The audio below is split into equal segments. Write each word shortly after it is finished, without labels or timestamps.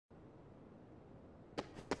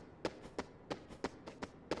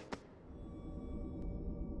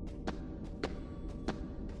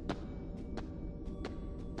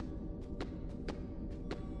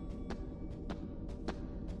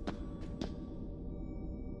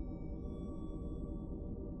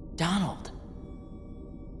Donald.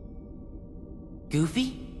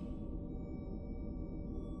 Goofy?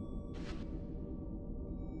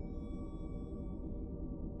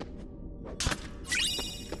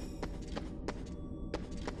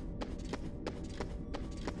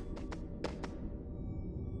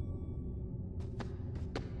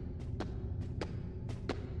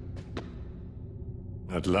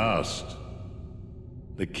 At last,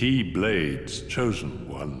 the Keyblade's chosen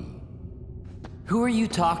one. Who are you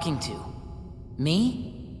talking to?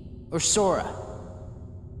 Me? Or Sora?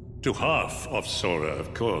 To half of Sora,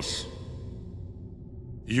 of course.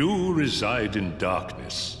 You reside in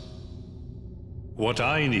darkness. What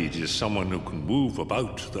I need is someone who can move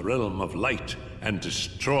about the realm of light and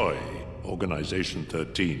destroy Organization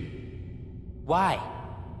 13. Why?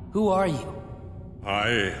 Who are you? I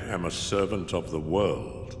am a servant of the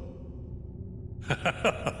world.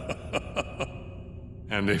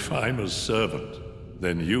 And if I'm a servant,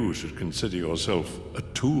 then you should consider yourself a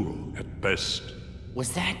tool at best.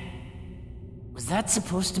 Was that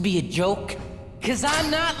supposed to be a joke? 'Cause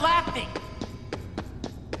I'm not laughing!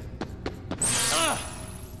 Ugh.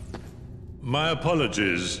 My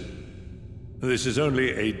apologies. This is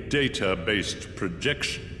only a data-based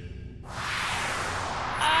projection.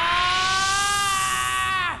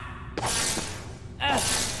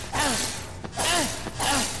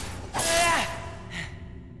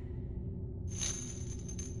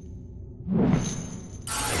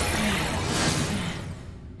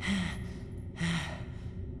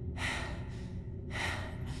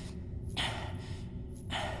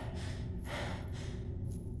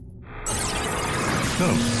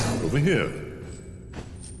 Come, over here.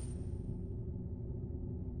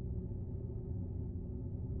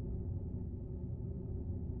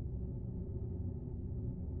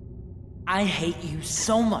 I hate you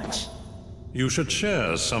so much. You should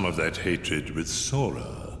share some of that hatred with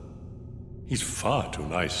Sora. He's far too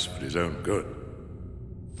nice for his own good.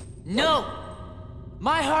 No!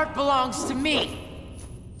 My heart belongs to me!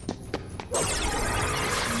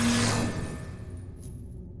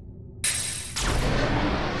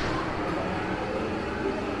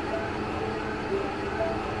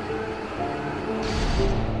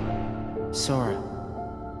 Sora.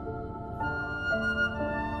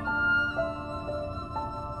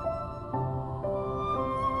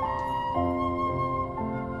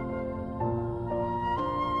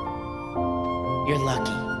 You're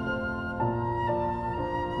lucky.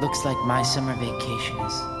 Looks like my summer vacation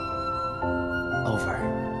is over.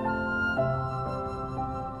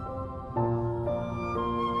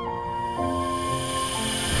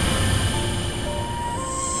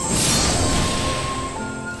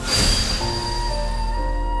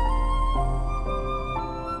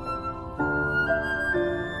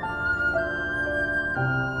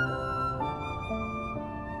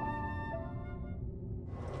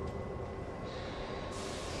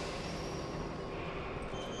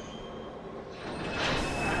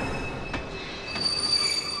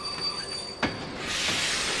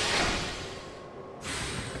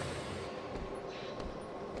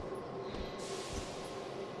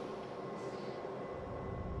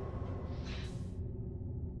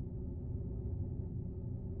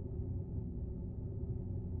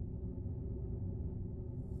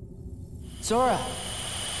 Sora!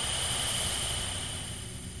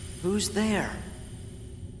 Who's there?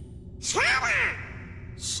 Sora!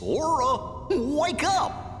 Sora? Wake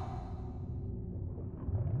up!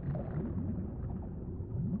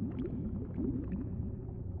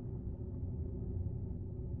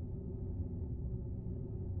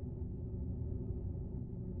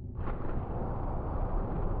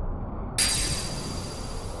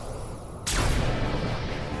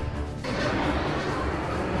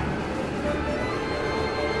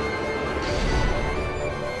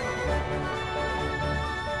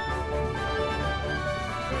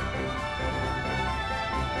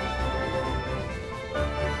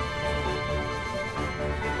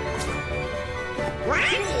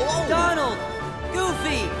 Donald!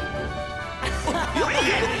 Goofy!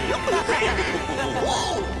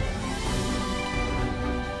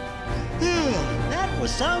 That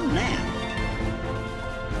was some nap.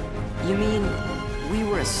 You mean we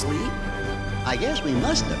were asleep? I guess we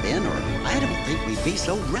must have been, or I don't think we'd be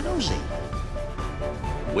so drowsy.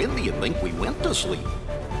 When do you think we went to sleep?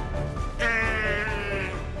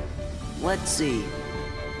 Let's see.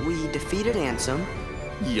 We defeated Ansem,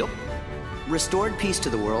 Yep. restored peace to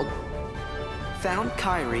the world, found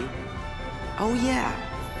Kyrie. Oh yeah,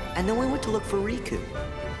 and then we went to look for Riku.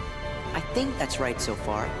 I think that's right so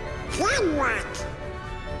far. Then what?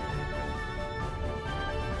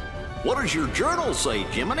 What does your journal say,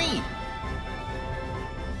 Jiminy?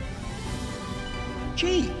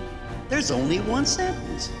 Gee, there's only one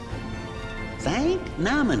sentence. Thank,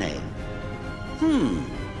 nominate.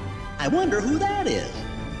 I wonder who that is.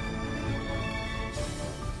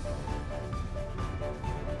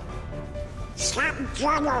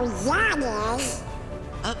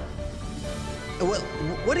 Well,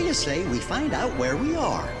 what do you say we find out where we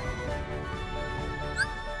are?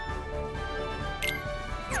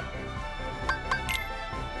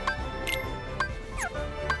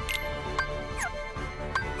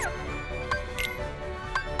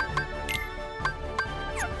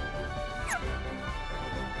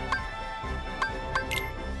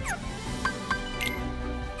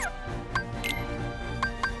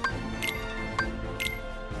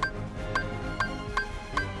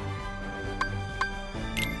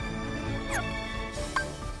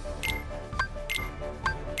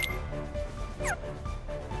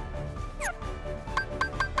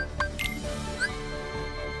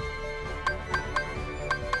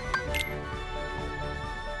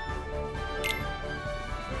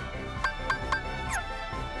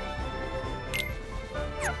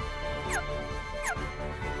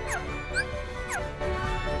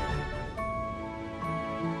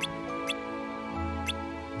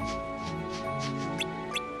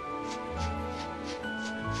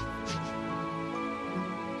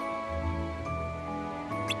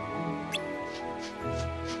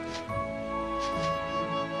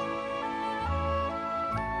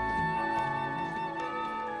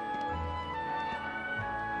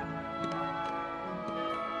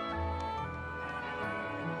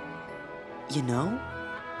 You know,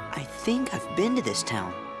 I think I've been to this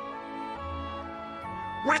town.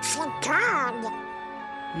 What's it called?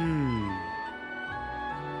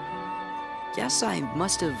 Guess I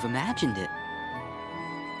must have imagined it.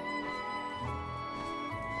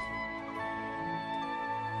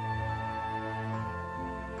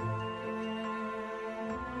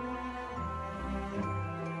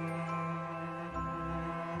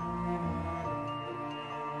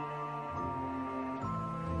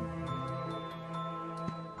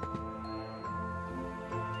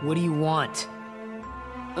 What do you want?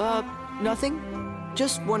 Nothing.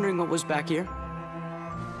 Just wondering what was back here.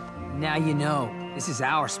 Now you know. This is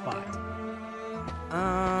our spot.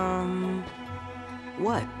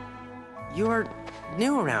 What? You're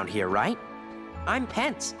new around here, right? I'm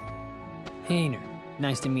Pence. Hayner,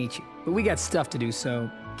 nice to meet you. But we got stuff to do, so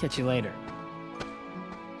catch you later.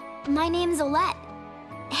 My name's Alette.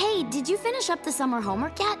 Hey, did you finish up the summer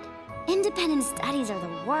homework yet? Independent studies are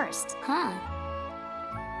the worst, huh?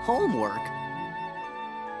 Homework?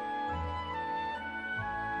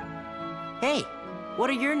 Hey, what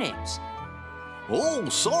are your names? Oh,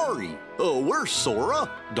 sorry. We're Sora,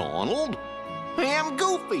 Donald, and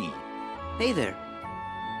Goofy. Hey there.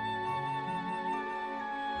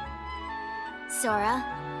 Sora,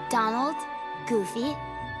 Donald, Goofy,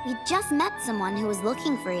 we just met someone who was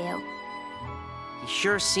looking for you. He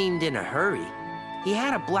sure seemed in a hurry. He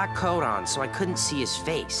had a black coat on, so I couldn't see his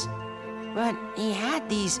face. But he had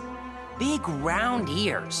these big round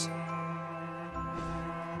ears.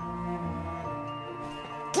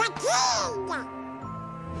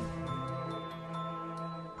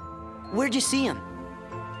 Where'd you see him?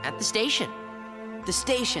 At the station. The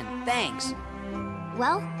station, thanks.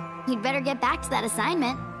 Well, you'd better get back to that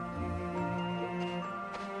assignment.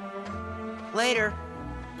 Later.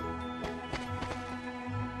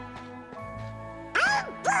 Oh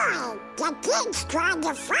boy, the kid's trying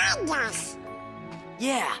to find us.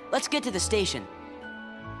 Yeah, let's get to the station.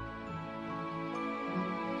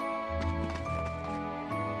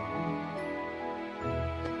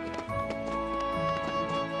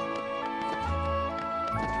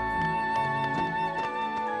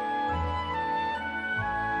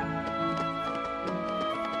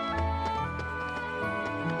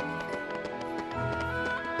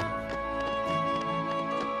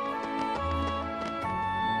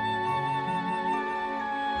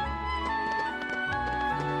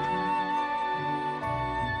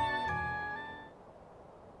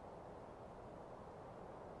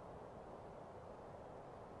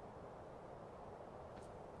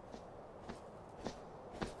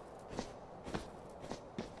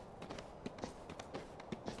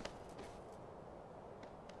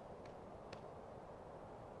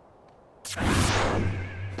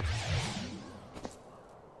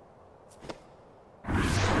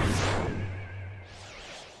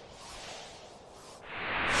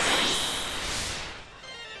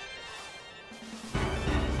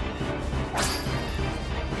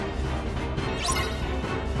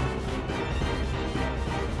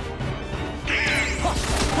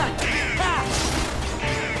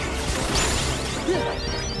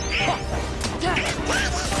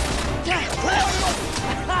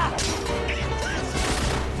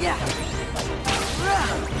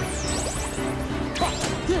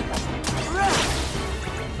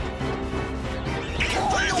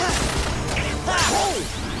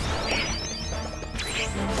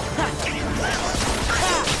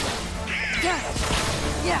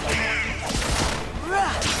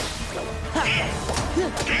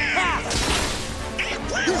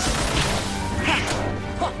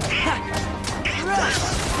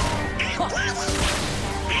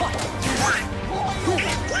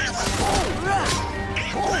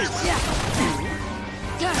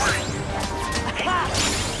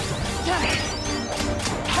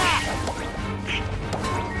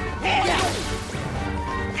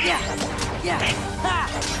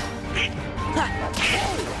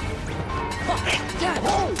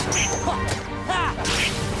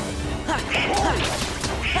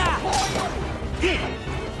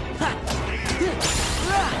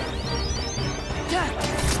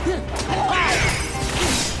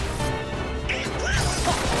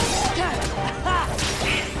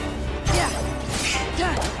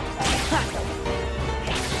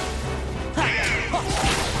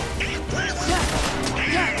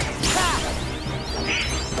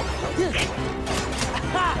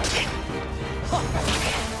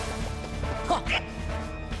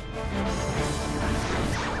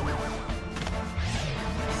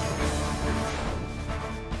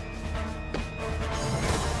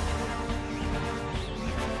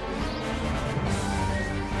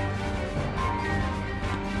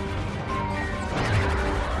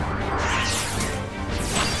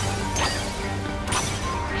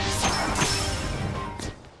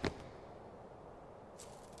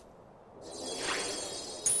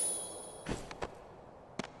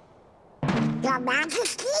 Your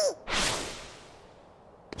Majesty?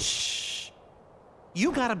 Shh.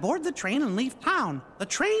 You gotta board the train and leave town. The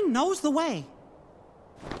train knows the way.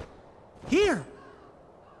 Here.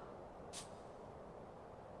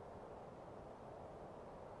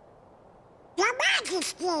 Your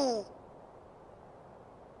Majesty!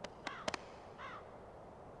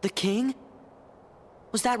 The king?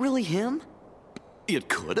 Was that really him? It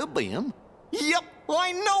could have been. Yep,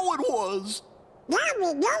 I know it was. Now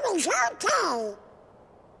we know it's okay.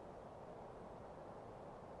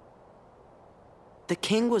 The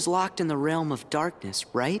king was locked in the realm of darkness,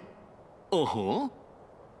 right? Uh-huh.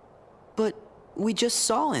 But we just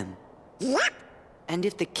saw him. Yep. And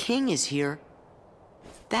if the king is here,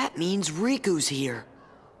 that means Riku's here.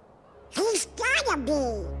 He's gotta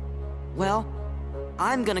be. Well,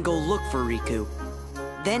 I'm gonna go look for Riku.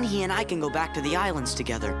 Then he and I can go back to the islands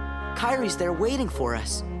together. Kairi's there waiting for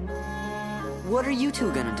us. What are you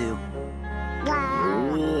two gonna do?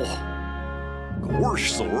 Oh.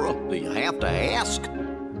 Gosh, Sora, do you have to ask?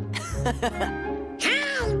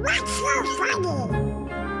 Hey, what's so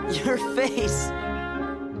funny? Your face.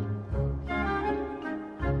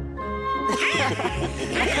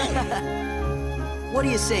 What do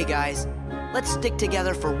you say, guys? Let's stick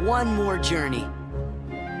together for one more journey.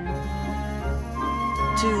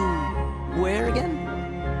 To where again?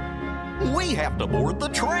 We have to board the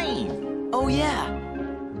train. Oh, yeah.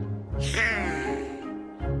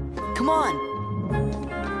 Come on.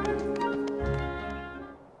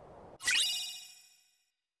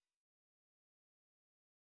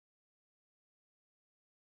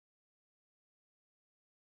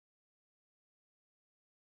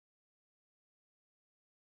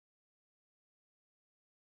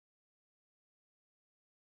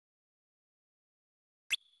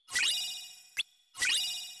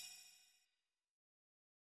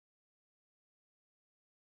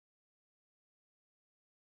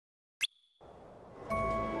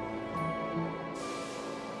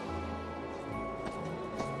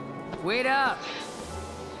 Wait up!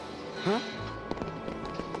 Huh?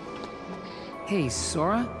 Hey,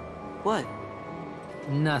 Sora? What?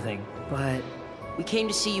 Nothing, but... We came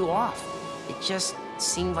to see you off. It just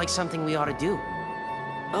seemed like something we ought to do.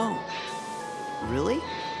 Oh. Really?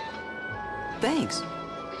 Thanks.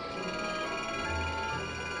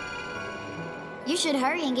 You should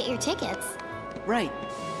hurry and get your tickets. Right.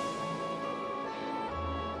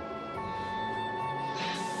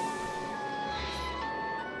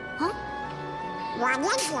 Huh?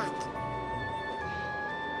 What is it?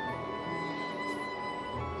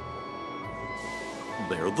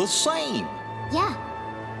 They're the same. Yeah.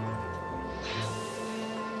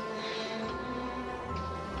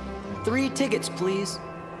 Three tickets, please.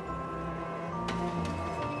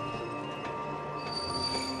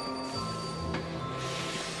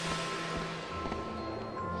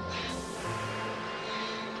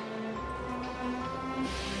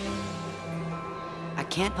 I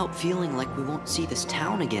can't help feeling like we won't see this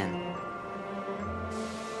town again.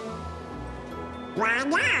 Why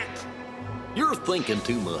not? You're thinking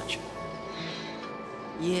too much.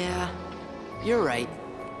 Yeah, you're right.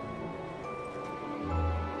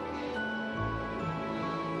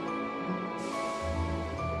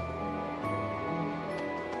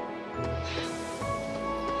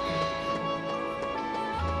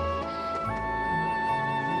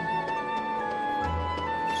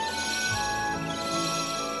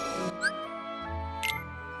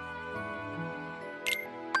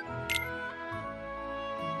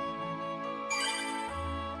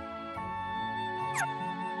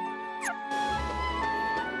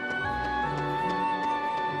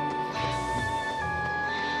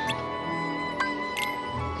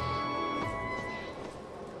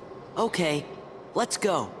 Okay, let's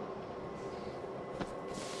go.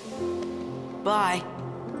 Bye.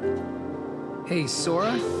 Hey,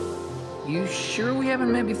 Sora? You sure we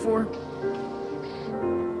haven't met before?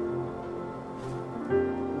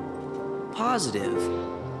 Positive.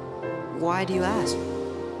 Why do you ask?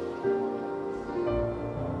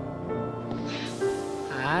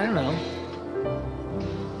 I don't know.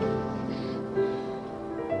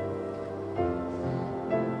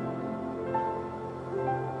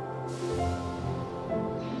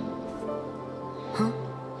 Huh?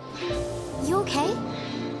 You okay?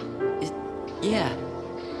 Yeah.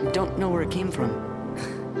 Don't know where it came from.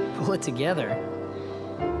 Pull it together.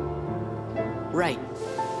 Right.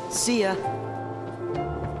 See ya.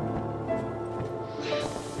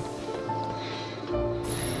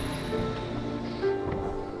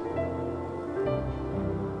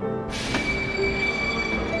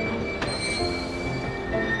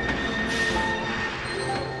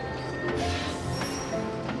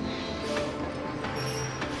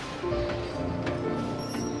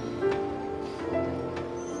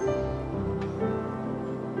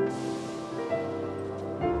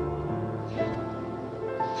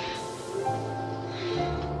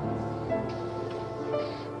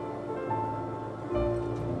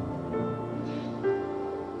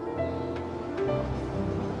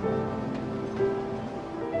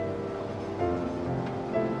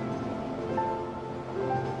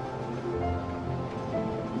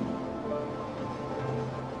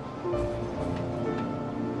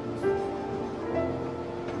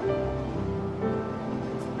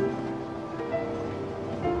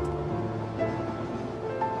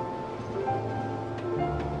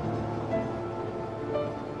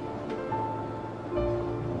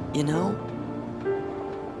 You know?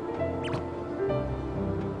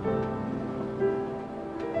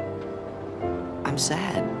 I'm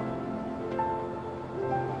sad.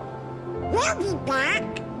 We'll be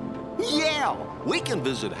back. Yeah, we can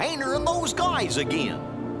visit Hayner and those guys again.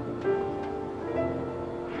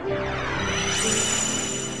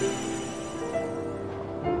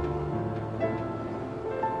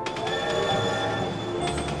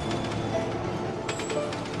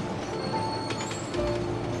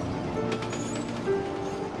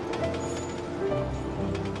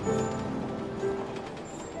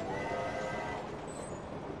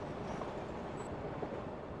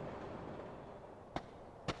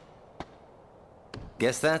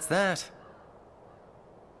 Guess that's that.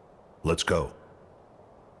 Let's go.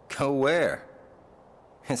 Go where?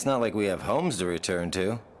 It's not like we have homes to return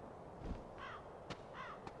to.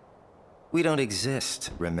 We don't exist,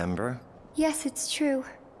 remember? Yes, it's true.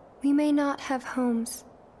 We may not have homes.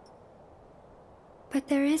 But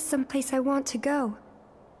there is someplace I want to go.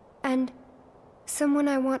 And someone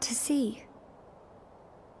I want to see.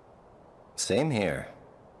 Same here.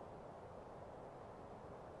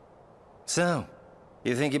 So,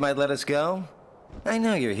 you think you might let us go? I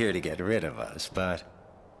know you're here to get rid of us, but...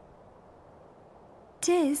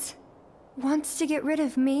 Diz wants to get rid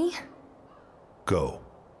of me? Go.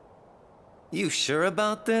 You sure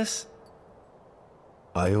about this?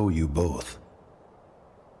 I owe you both.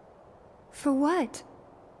 For what?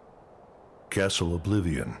 Castle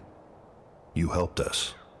Oblivion. You helped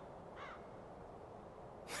us.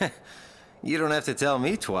 You don't have to tell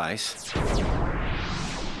me twice.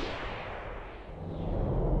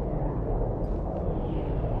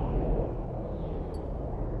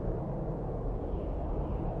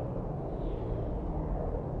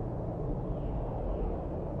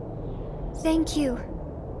 Thank you.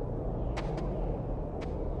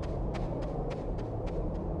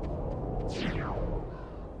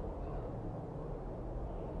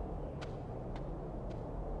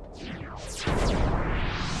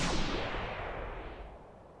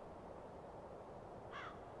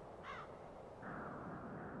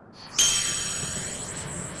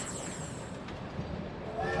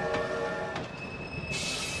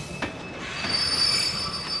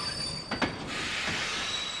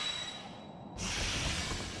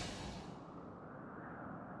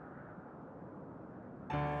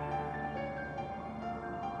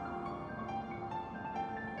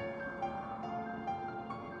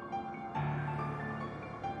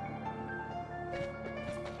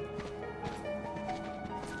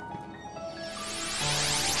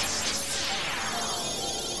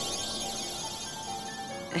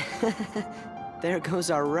 There goes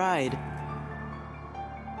our ride.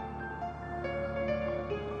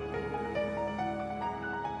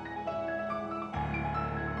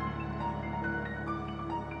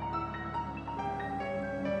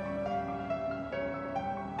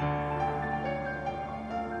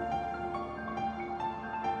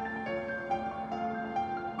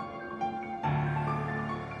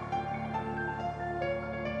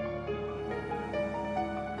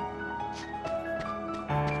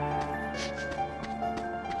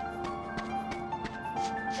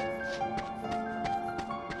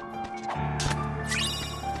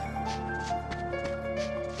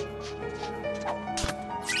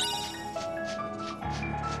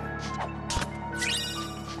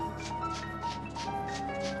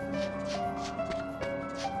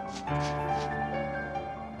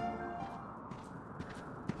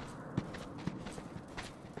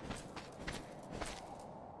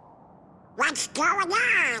 going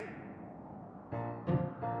on?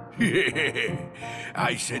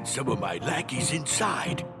 I sent some of my lackeys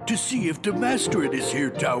inside to see if the master in this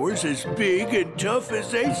here tower's as big and tough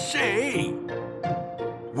as they say.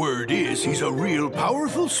 Word is he's a real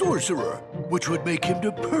powerful sorcerer, which would make him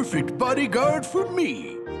the perfect bodyguard for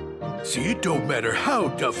me. See, it don't matter how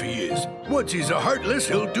tough he is. Once he's a heartless,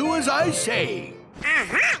 he'll do as I say.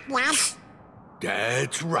 Heartless?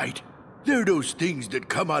 That's right. They're those things that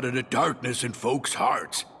come out of the darkness in folks'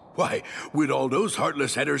 hearts. Why, with all those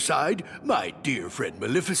heartless at her side, my dear friend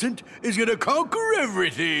Maleficent is gonna conquer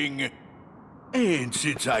everything. And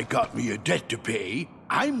since I got me a debt to pay,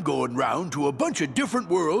 I'm going round to a bunch of different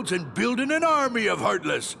worlds and building an army of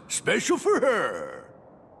heartless, special for her.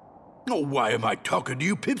 Oh, why am I talking to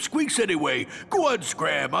you pipsqueaks anyway? Go on,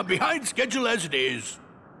 Scram, I'm behind schedule as it is.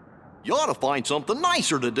 You ought to find something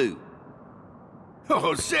nicer to do.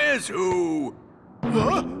 Oh, says who?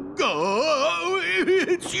 Huh? Oh,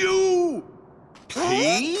 it's you!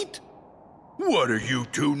 Pete? What are you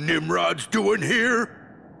two Nimrods doing here?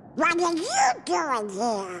 What are you doing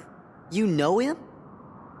here? You know him?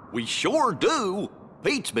 We sure do.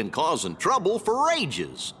 Pete's been causing trouble for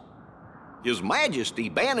ages. His Majesty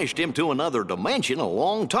banished him to another dimension a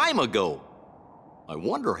long time ago. I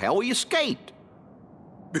wonder how he escaped.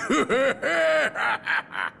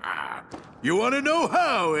 You want to know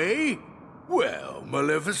how, eh? Well,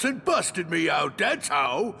 Maleficent busted me out, that's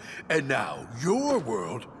how. And now your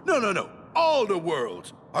world, no, all the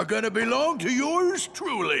worlds are gonna belong to yours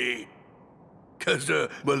truly. 'Cause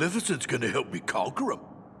Maleficent's gonna help me conquer them.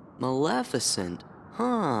 Maleficent?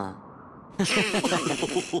 Huh.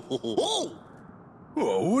 Oh,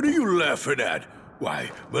 what are you laughing at?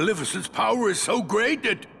 Why, Maleficent's power is so great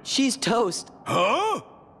that... She's toast. Huh?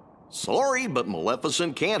 Sorry, but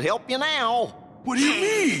Maleficent can't help you now. What do you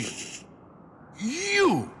mean?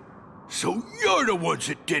 You! So you're the ones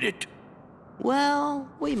that did it! Well,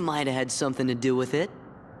 we might have had something to do with it.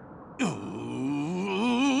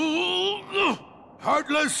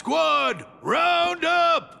 Heartless Squad, round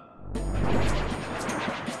up!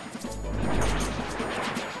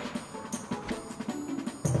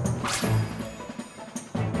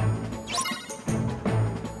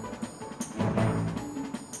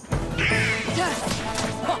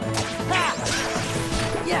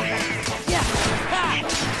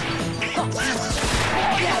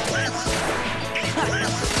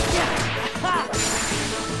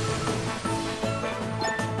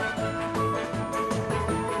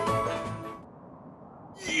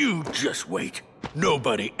 You just wait.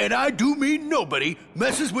 Nobody, and I do mean nobody,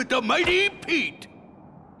 messes with the mighty Pete.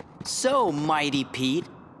 So, mighty Pete,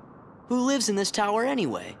 who lives in this tower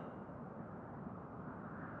anyway?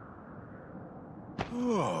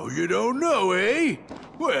 Oh, you don't know, eh?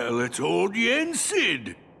 Well, it's old Yen Sid.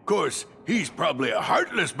 Of course, he's probably a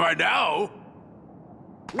heartless by now.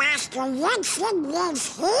 Master Yen Sid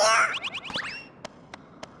lives here?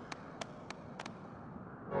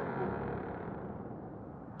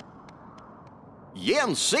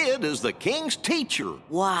 Yen Sid is the king's teacher.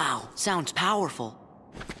 Wow, sounds powerful.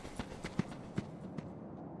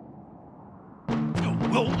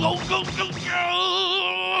 Go!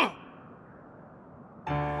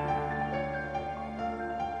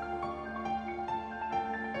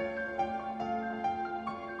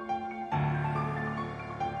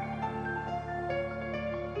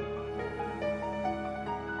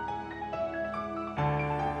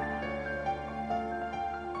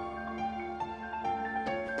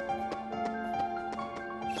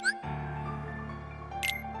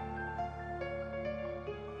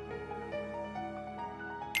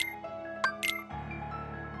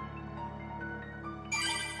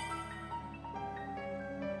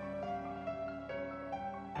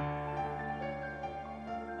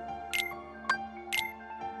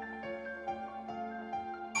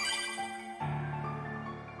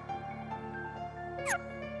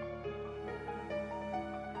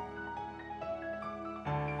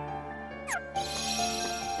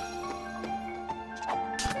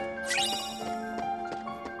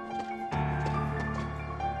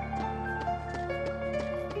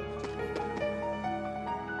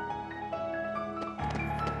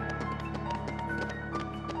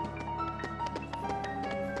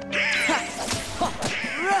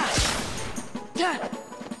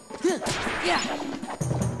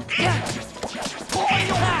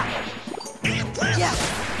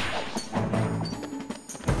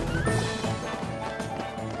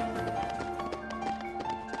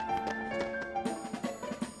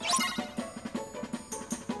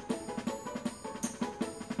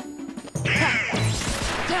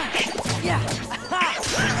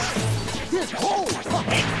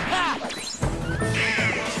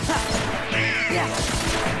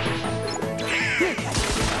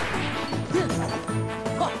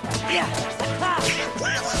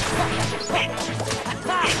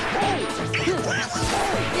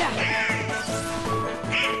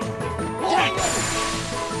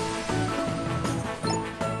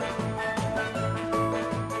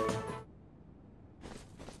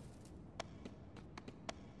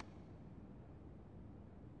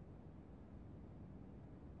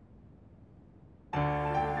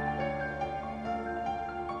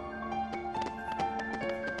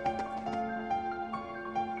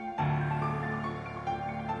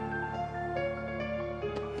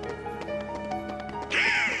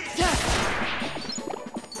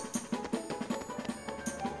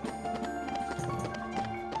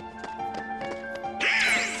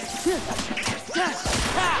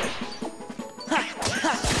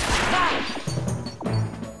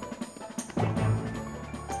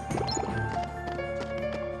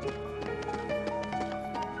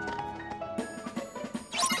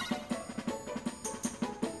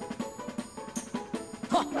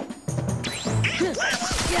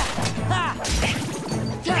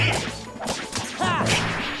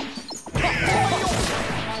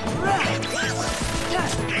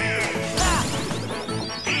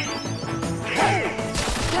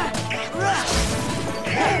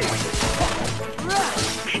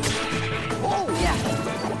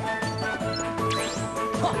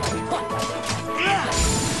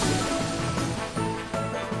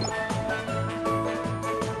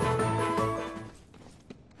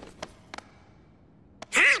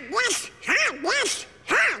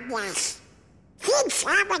 Things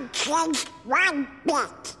haven't changed one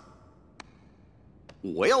bit.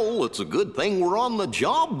 Well, it's a good thing we're on the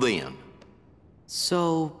job then.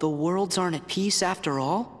 So, the worlds aren't at peace after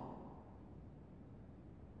all?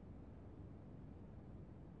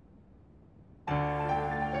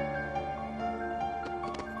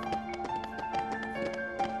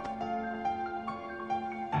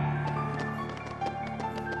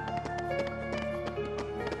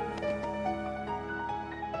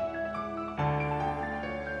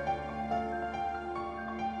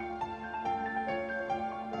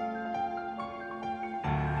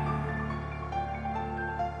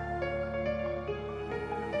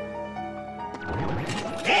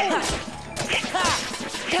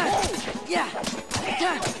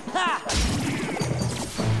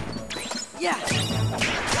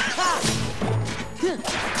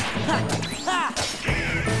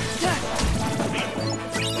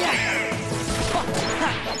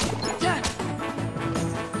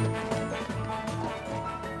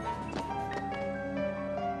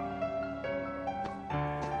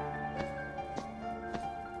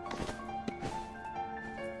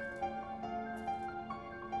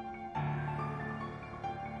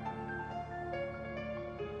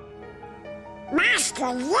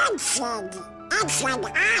 Master Jensen, it's an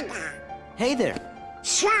honor. Hey there.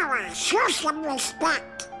 Sora, show some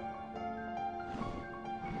respect.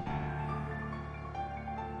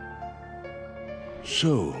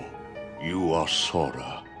 So, you are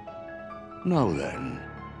Sora. Now then,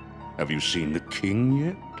 have you seen the king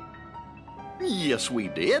yet? Yes, we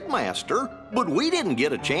did, Master, but we didn't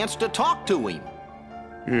get a chance to talk to him.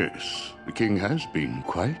 Yes, the king has been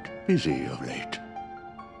quite busy of late.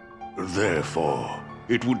 Therefore,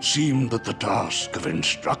 it would seem that the task of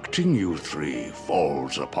instructing you three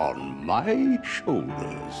falls upon my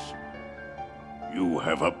shoulders. You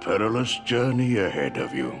have a perilous journey ahead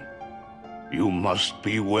of you. You must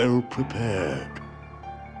be well prepared.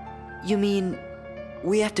 You mean,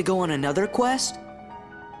 we have to go on another quest?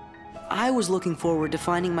 I was looking forward to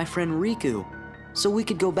finding my friend Riku, so we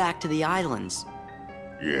could go back to the islands.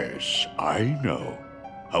 Yes, I know.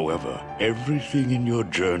 However, everything in your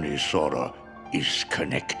journey, Sora, is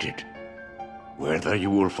connected. Whether you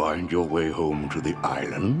will find your way home to the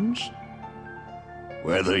islands,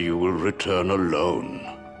 whether you will return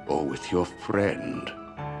alone or with your friend,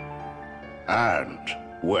 and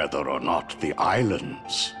whether or not the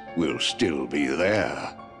islands will still be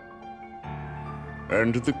there.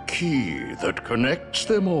 And the key that connects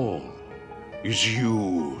them all is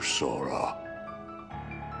you, Sora.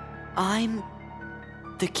 I'm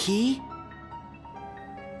the key?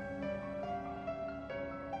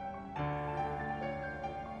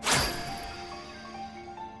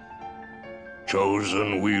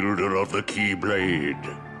 Chosen wielder of the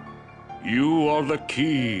Keyblade, you are the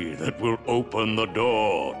key that will open the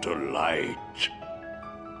door to light.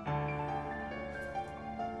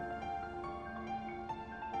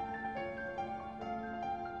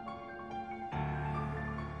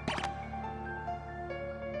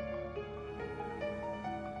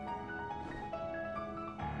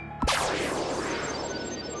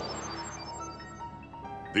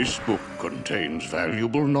 This book contains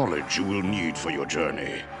valuable knowledge you will need for your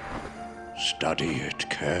journey. Study it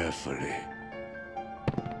carefully.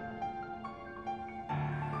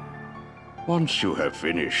 Once you have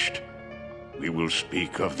finished, we will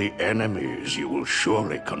speak of the enemies you will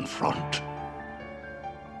surely confront.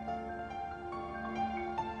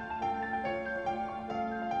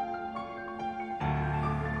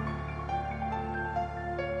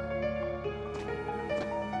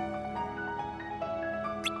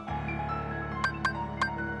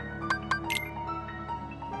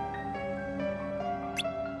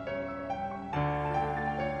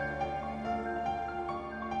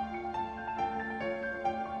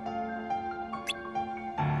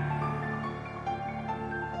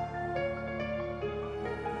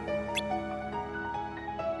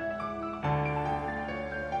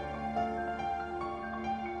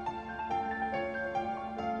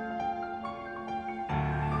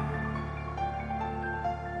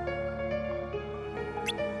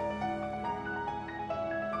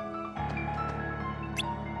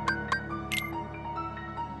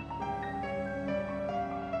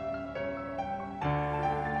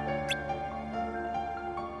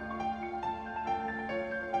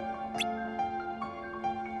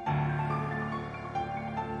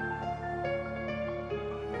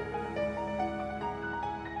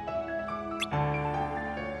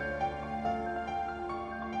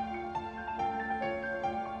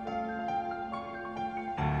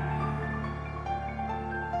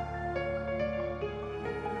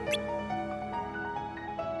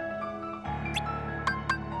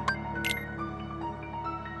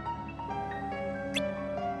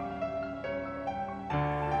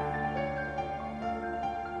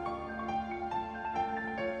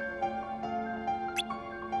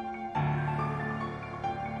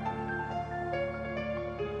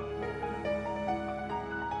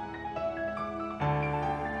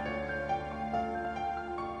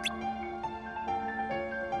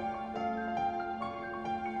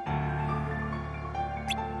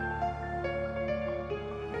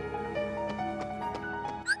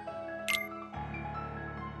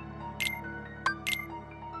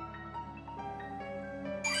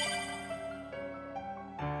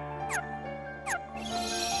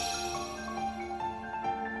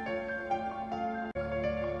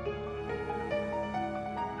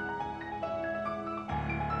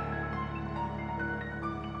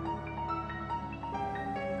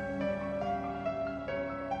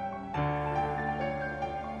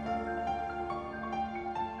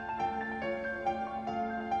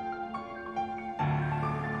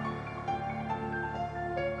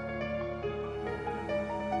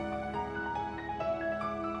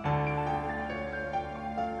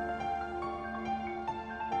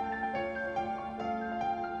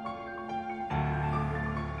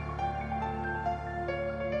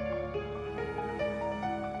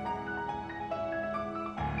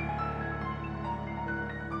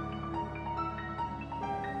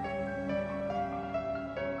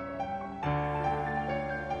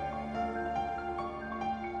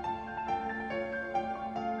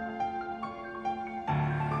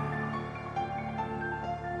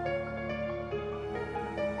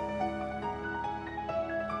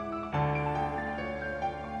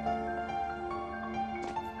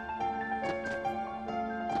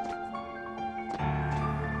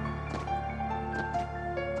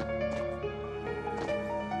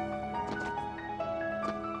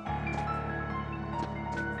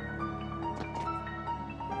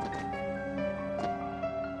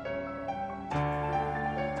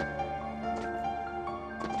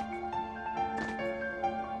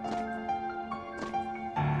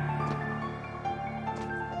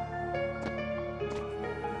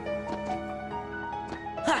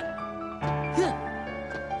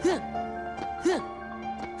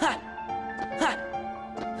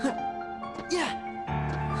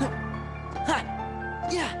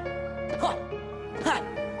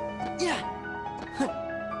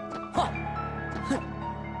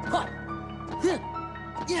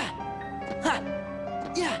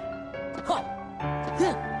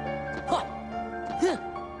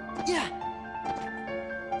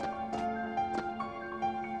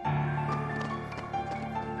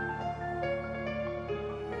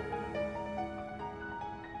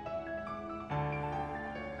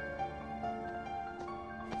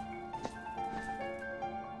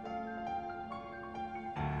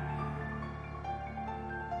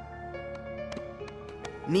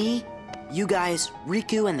 Me, you guys,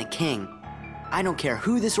 Riku, and the king. I don't care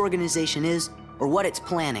who this organization is or what it's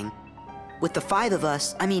planning. With the 5 of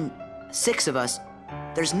us, I mean, 6 of us,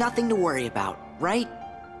 there's nothing to worry about, right?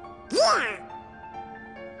 Yeah!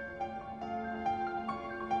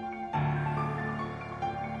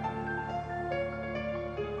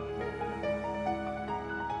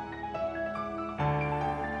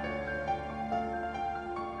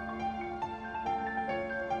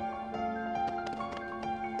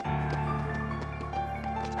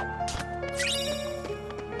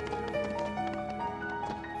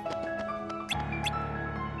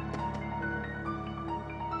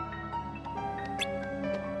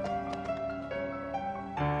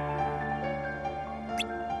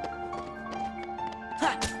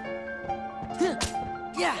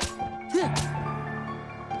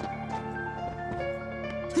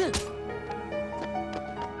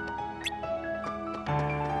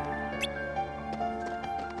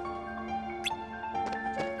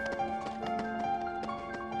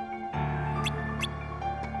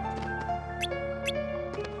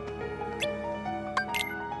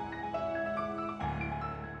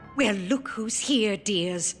 Well, look who's here,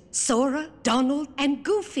 dears. Sora, Donald, and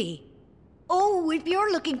Goofy. Oh, if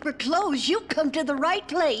you're looking for clothes, you've come to the right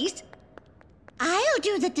place. I'll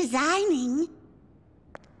do the designing.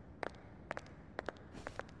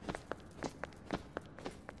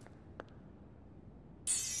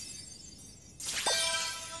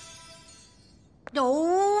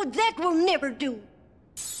 Oh, that will never do.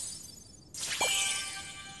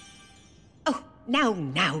 Oh,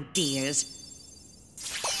 now, dears.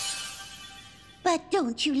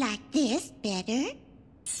 Don't you like this better?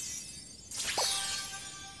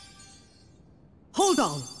 Hold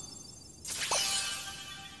on.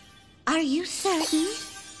 Are you certain?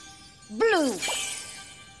 Blue.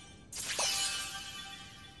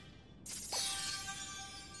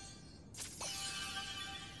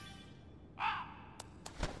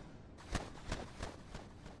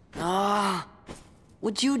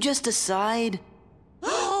 Would you just decide?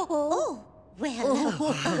 Oh,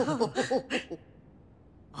 well.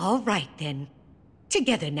 All right, then.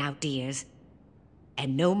 Together now, dears.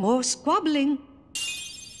 And no more squabbling.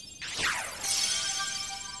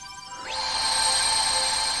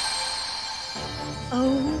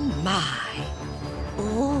 Oh, my.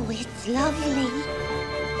 Oh, it's lovely.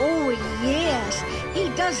 Oh, yes. He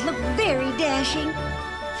does look very dashing.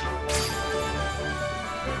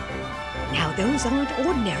 Now, those aren't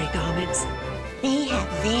ordinary garments. They have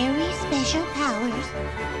very special powers.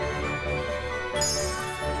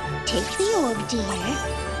 Take the orb, dear.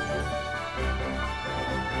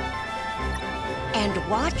 And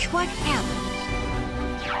watch what happens.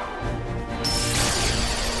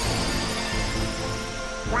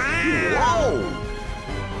 Whoa!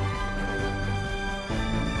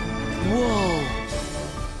 Whoa!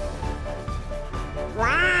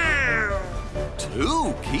 Wow!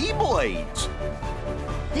 2 keyblades!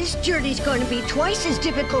 This journey's going to be twice as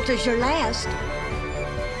difficult as your last.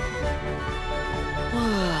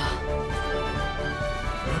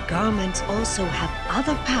 Your garments also have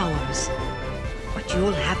other powers. But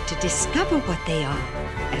you'll have to discover what they are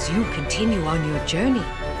as you continue on your journey.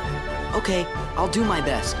 Okay, I'll do my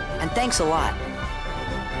best. And thanks a lot.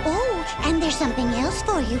 Oh, and there's something else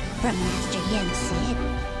for you from Master Yen Sid.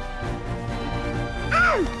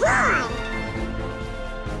 Oh, boy!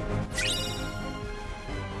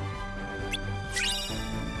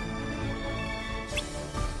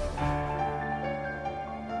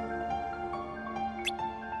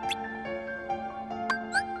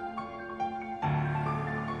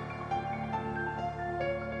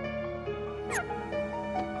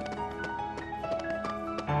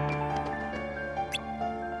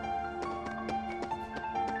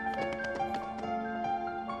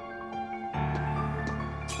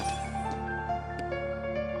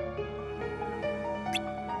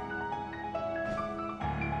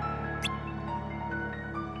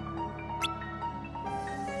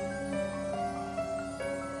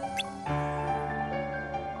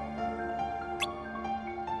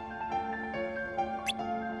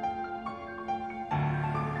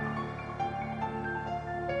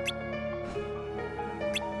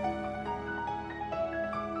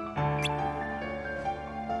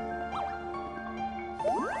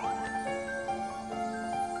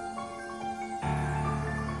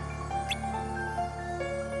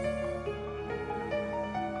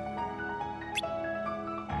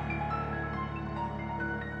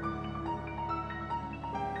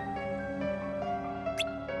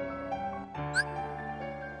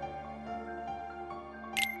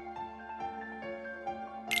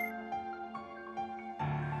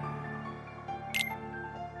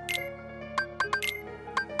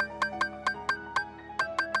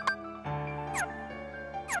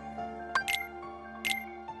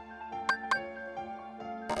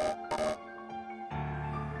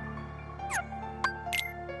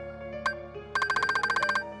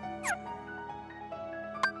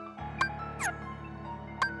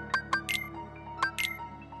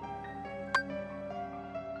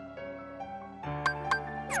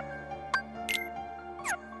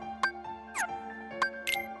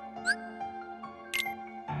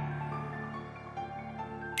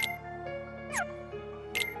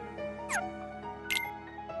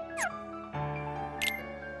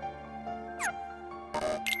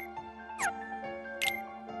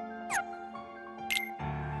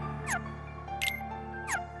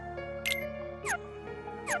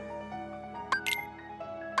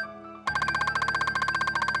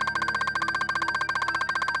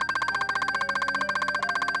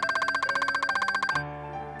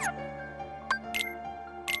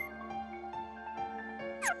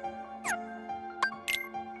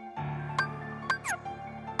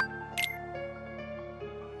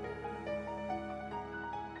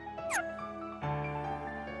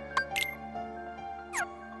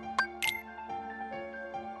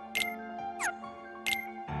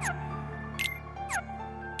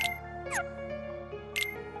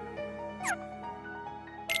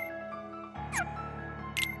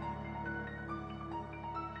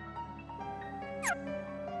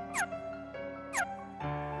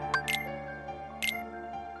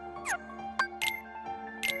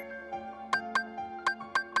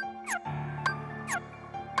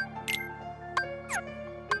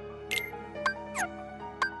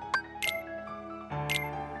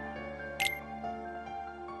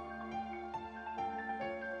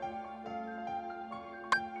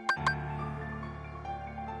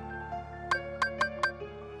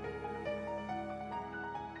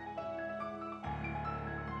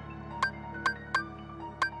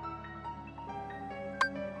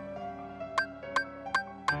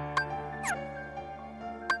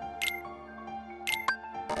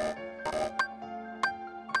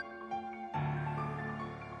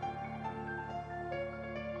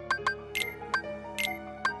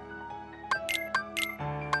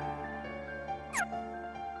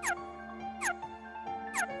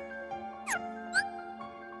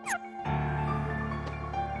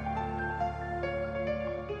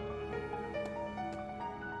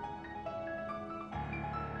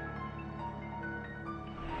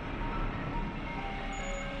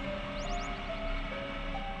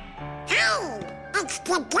 That's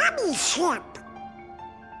the dummy ship.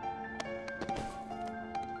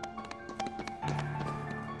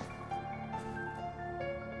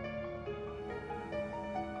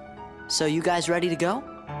 So you guys ready to go?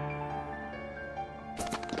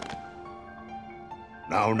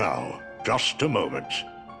 Now, just a moment.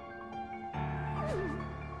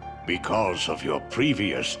 Because of your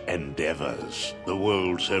previous endeavors, the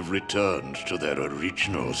worlds have returned to their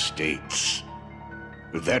original states.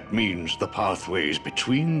 That means the pathways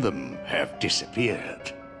between them have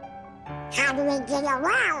disappeared. How do we get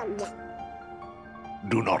around?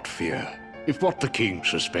 Do not fear. If what the king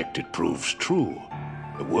suspected proves true,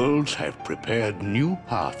 the worlds have prepared new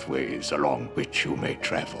pathways along which you may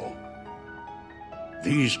travel.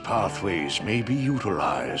 These pathways may be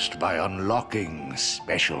utilized by unlocking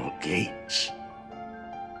special gates.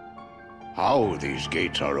 How these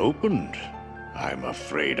gates are opened, I'm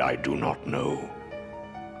afraid I do not know.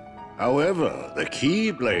 However, the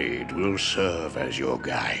Keyblade will serve as your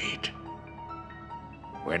guide.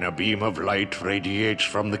 When a beam of light radiates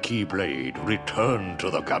from the Keyblade, return to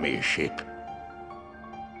the gummy ship.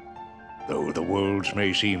 Though the worlds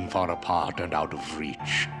may seem far apart and out of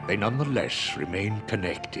reach, they nonetheless remain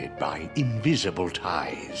connected by invisible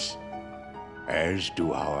ties, as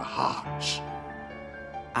do our hearts.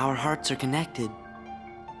 Our hearts are connected.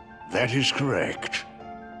 That is correct.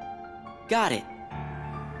 Got it.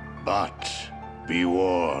 But be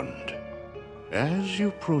warned, as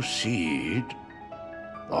you proceed,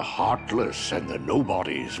 the heartless and the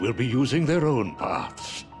nobodies will be using their own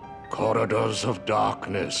paths. Corridors of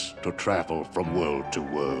darkness to travel from world to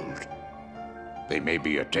world. They may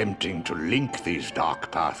be attempting to link these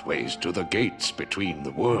dark pathways to the gates between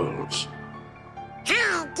the worlds.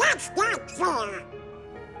 Hey, that's not fair.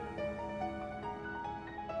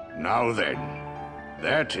 Now then,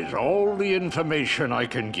 that is all the information I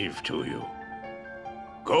can give to you.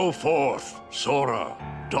 Go forth, Sora,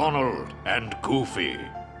 Donald, and Goofy.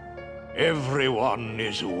 Everyone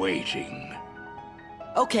is waiting.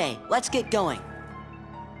 Okay, let's get going.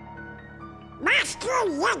 Master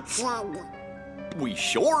Jensen! We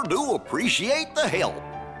sure do appreciate the help.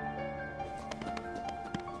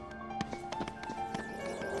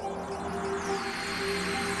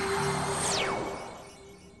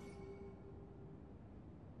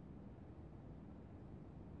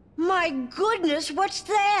 My goodness, what's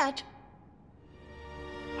that?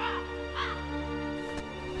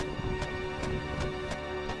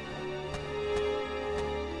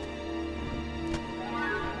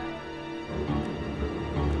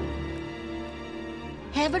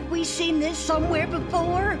 Haven't we seen this somewhere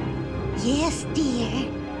before? Yes, dear.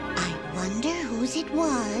 I wonder whose it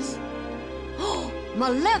was. Oh,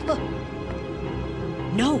 Malefa!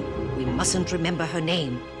 No, we mustn't remember her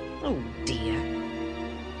name. Oh, dear.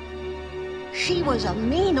 She was a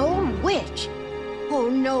mean old witch. Oh,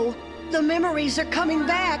 no. The memories are coming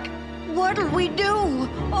back. What'll we do?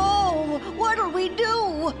 Oh, what'll we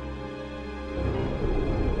do?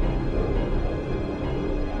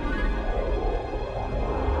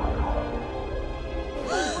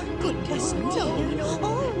 Goodness me.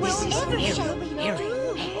 Oh, whatever shall we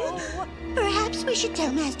do? Perhaps we should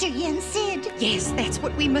tell Master Yen Sid. Yes, that's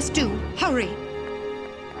what we must do. Hurry.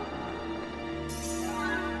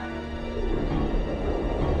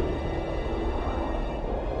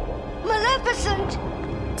 Maleficent!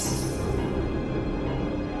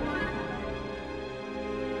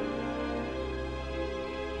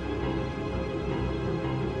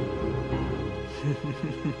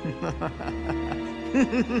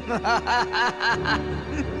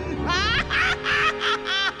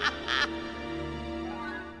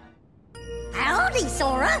 Howdy,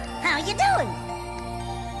 Sora. How you doing?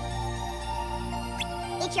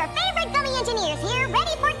 It's your favorite gummy engineers here,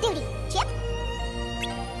 ready for duty. Chip.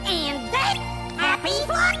 And that happy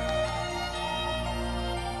flock.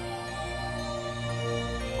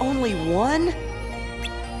 Only one?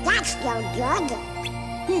 That's no good.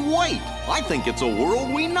 Wait, I think it's a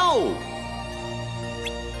world we know.